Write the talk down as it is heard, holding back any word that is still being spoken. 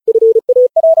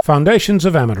Foundations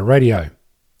of Amateur Radio.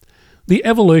 The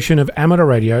evolution of amateur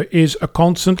radio is a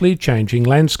constantly changing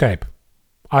landscape.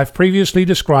 I've previously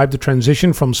described the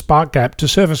transition from spark gap to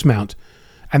surface mount,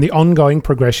 and the ongoing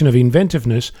progression of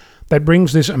inventiveness that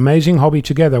brings this amazing hobby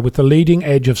together with the leading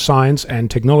edge of science and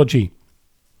technology.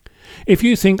 If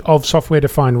you think of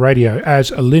software-defined radio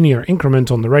as a linear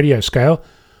increment on the radio scale,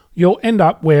 you'll end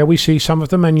up where we see some of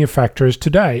the manufacturers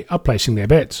today are placing their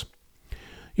bets.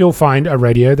 You'll find a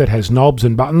radio that has knobs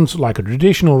and buttons like a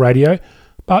traditional radio,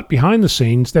 but behind the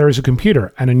scenes there is a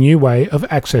computer and a new way of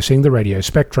accessing the radio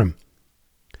spectrum.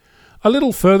 A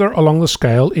little further along the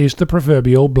scale is the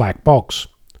proverbial black box,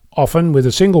 often with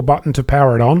a single button to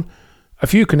power it on, a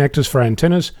few connectors for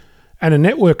antennas, and a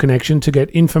network connection to get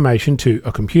information to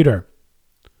a computer.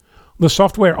 The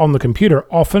software on the computer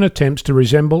often attempts to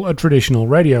resemble a traditional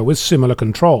radio with similar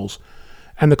controls,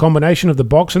 and the combination of the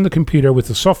box and the computer with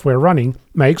the software running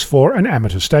makes for an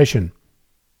amateur station.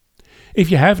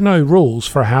 If you have no rules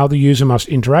for how the user must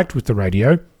interact with the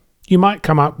radio, you might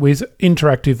come up with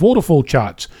interactive waterfall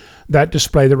charts that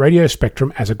display the radio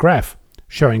spectrum as a graph,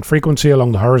 showing frequency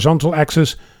along the horizontal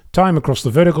axis, time across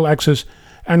the vertical axis,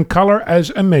 and color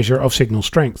as a measure of signal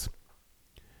strength.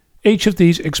 Each of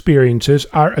these experiences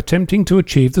are attempting to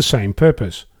achieve the same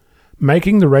purpose,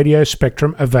 making the radio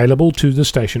spectrum available to the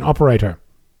station operator.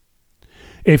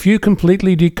 If you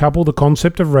completely decouple the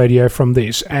concept of radio from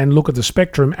this and look at the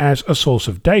spectrum as a source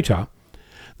of data,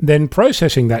 then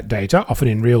processing that data, often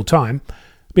in real time,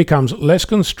 becomes less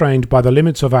constrained by the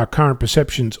limits of our current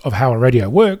perceptions of how a radio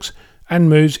works and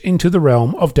moves into the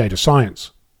realm of data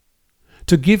science.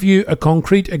 To give you a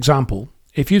concrete example,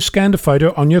 if you've scanned a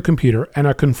photo on your computer and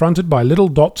are confronted by little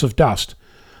dots of dust,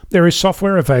 there is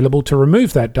software available to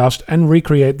remove that dust and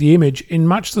recreate the image in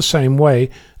much the same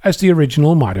way as the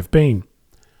original might have been.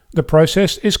 The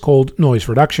process is called noise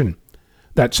reduction.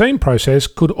 That same process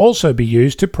could also be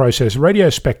used to process radio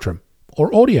spectrum,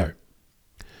 or audio.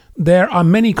 There are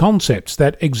many concepts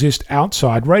that exist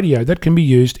outside radio that can be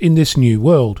used in this new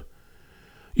world.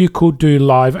 You could do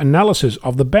live analysis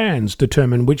of the bands,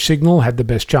 determine which signal had the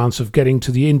best chance of getting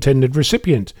to the intended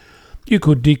recipient. You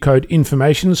could decode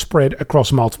information spread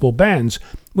across multiple bands,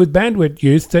 with bandwidth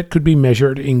use that could be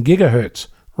measured in gigahertz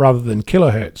rather than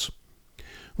kilohertz.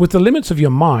 With the limits of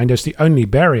your mind as the only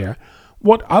barrier,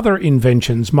 what other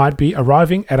inventions might be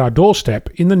arriving at our doorstep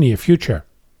in the near future?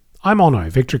 I'm Onno,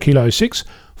 Victor Kilo 6,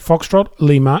 Foxtrot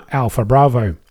Lima Alpha Bravo.